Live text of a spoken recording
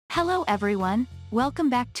Hello everyone, welcome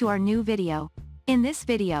back to our new video. In this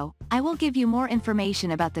video, I will give you more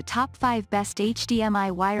information about the top 5 best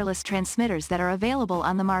HDMI wireless transmitters that are available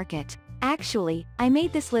on the market. Actually, I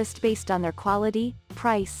made this list based on their quality,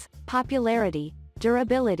 price, popularity,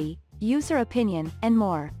 durability, user opinion, and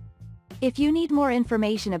more. If you need more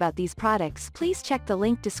information about these products, please check the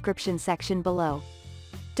link description section below.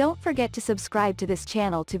 Don't forget to subscribe to this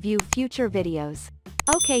channel to view future videos.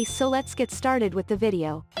 Okay, so let's get started with the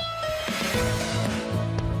video.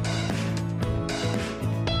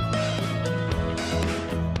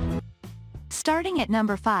 Starting at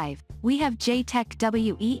number 5, we have JTech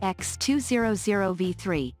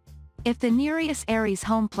WEX200V3. If the Nereus Aries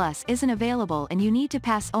Home Plus isn't available and you need to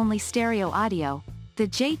pass only stereo audio, the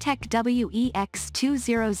JTech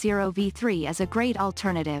WEX200V3 is a great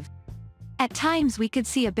alternative. At times we could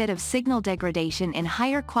see a bit of signal degradation in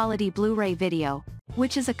higher quality Blu-ray video,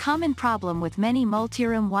 which is a common problem with many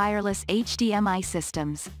multi-room wireless HDMI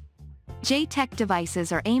systems. JTech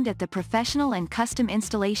devices are aimed at the professional and custom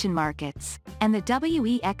installation markets, and the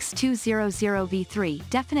WEX200V3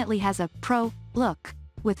 definitely has a pro look,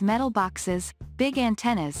 with metal boxes, big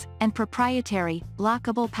antennas, and proprietary,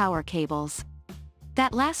 lockable power cables.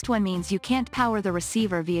 That last one means you can't power the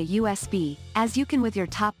receiver via USB, as you can with your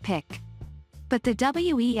top pick. But the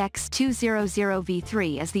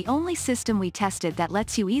WEX200V3 is the only system we tested that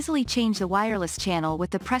lets you easily change the wireless channel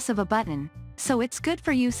with the press of a button, so it's good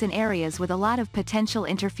for use in areas with a lot of potential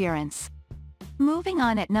interference. Moving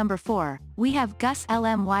on at number 4, we have Gus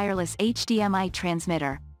LM Wireless HDMI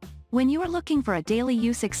Transmitter. When you are looking for a daily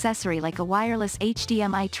use accessory like a wireless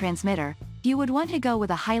HDMI transmitter, you would want to go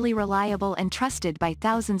with a highly reliable and trusted by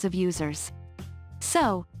thousands of users.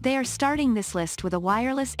 So, they are starting this list with a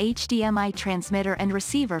wireless HDMI transmitter and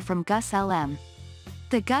receiver from Gus LM.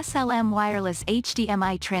 The Gus LM wireless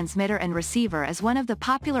HDMI transmitter and receiver is one of the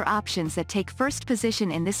popular options that take first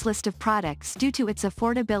position in this list of products due to its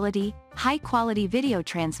affordability, high-quality video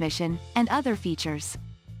transmission, and other features.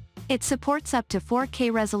 It supports up to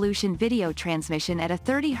 4K resolution video transmission at a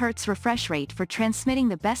 30 Hz refresh rate for transmitting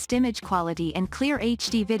the best image quality and clear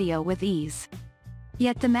HD video with ease.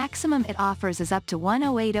 Yet the maximum it offers is up to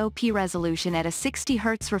 1080p resolution at a 60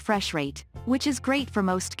 Hz refresh rate, which is great for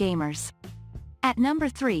most gamers. At number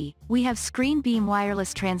 3, we have Screen Beam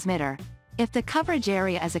Wireless Transmitter. If the coverage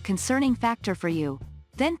area is a concerning factor for you,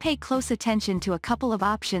 then pay close attention to a couple of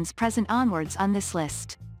options present onwards on this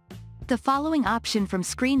list. The following option from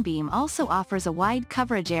Screen Beam also offers a wide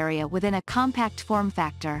coverage area within a compact form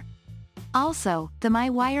factor. Also, the My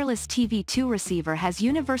Wireless TV 2 receiver has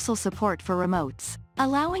universal support for remotes,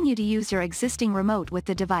 allowing you to use your existing remote with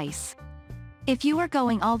the device. If you are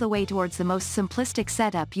going all the way towards the most simplistic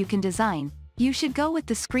setup you can design, you should go with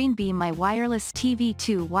the Screen Beam My Wireless TV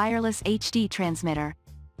 2 Wireless HD Transmitter.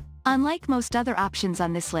 Unlike most other options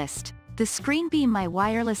on this list, the Screen Beam My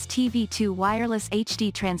Wireless TV 2 Wireless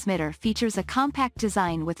HD Transmitter features a compact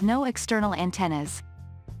design with no external antennas.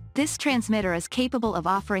 This transmitter is capable of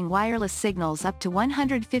offering wireless signals up to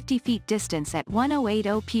 150 feet distance at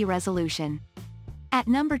 1080p resolution. At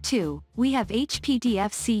number 2, we have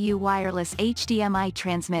HPDFCU Wireless HDMI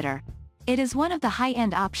Transmitter. It is one of the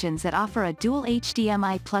high-end options that offer a dual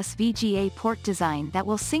HDMI plus VGA port design that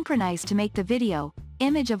will synchronize to make the video,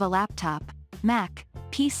 image of a laptop, Mac,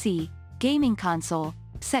 PC, gaming console,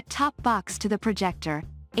 set-top box to the projector,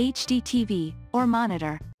 HD TV, or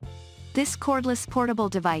monitor. This cordless portable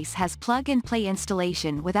device has plug-and-play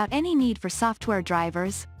installation without any need for software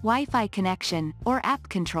drivers, Wi-Fi connection, or app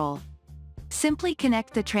control. Simply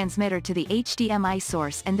connect the transmitter to the HDMI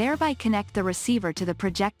source and thereby connect the receiver to the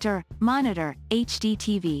projector, monitor, HD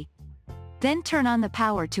TV. Then turn on the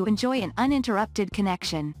power to enjoy an uninterrupted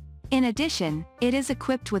connection. In addition, it is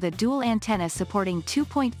equipped with a dual antenna supporting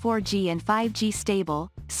 2.4G and 5G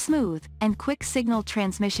stable, smooth, and quick signal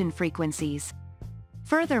transmission frequencies.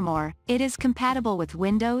 Furthermore, it is compatible with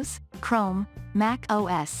Windows, Chrome, Mac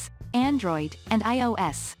OS, Android, and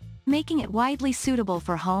iOS, making it widely suitable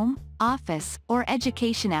for home, office, or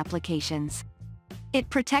education applications. It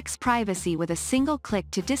protects privacy with a single click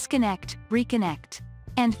to disconnect, reconnect.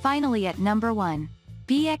 And finally at number 1,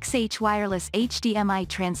 BXH Wireless HDMI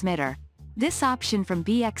Transmitter. This option from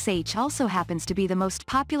BXH also happens to be the most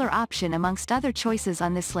popular option amongst other choices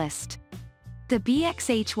on this list. The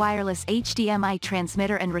BXH Wireless HDMI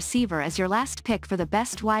Transmitter and Receiver is your last pick for the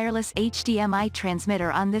best wireless HDMI transmitter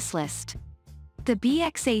on this list. The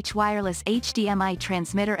BXH Wireless HDMI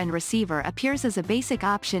Transmitter and Receiver appears as a basic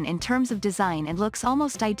option in terms of design and looks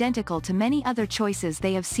almost identical to many other choices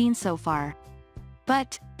they have seen so far.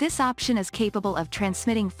 But, this option is capable of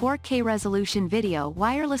transmitting 4K resolution video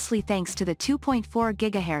wirelessly thanks to the 2.4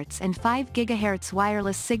 GHz and 5 GHz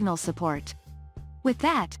wireless signal support. With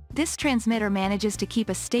that, this transmitter manages to keep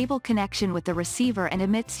a stable connection with the receiver and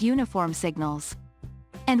emits uniform signals.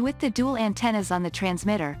 And with the dual antennas on the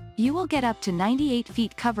transmitter, you will get up to 98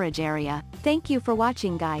 feet coverage area. Thank you for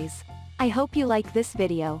watching, guys. I hope you like this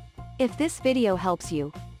video. If this video helps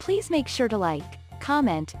you, please make sure to like,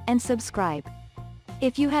 comment, and subscribe.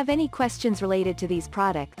 If you have any questions related to these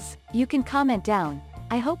products, you can comment down.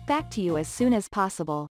 I hope back to you as soon as possible.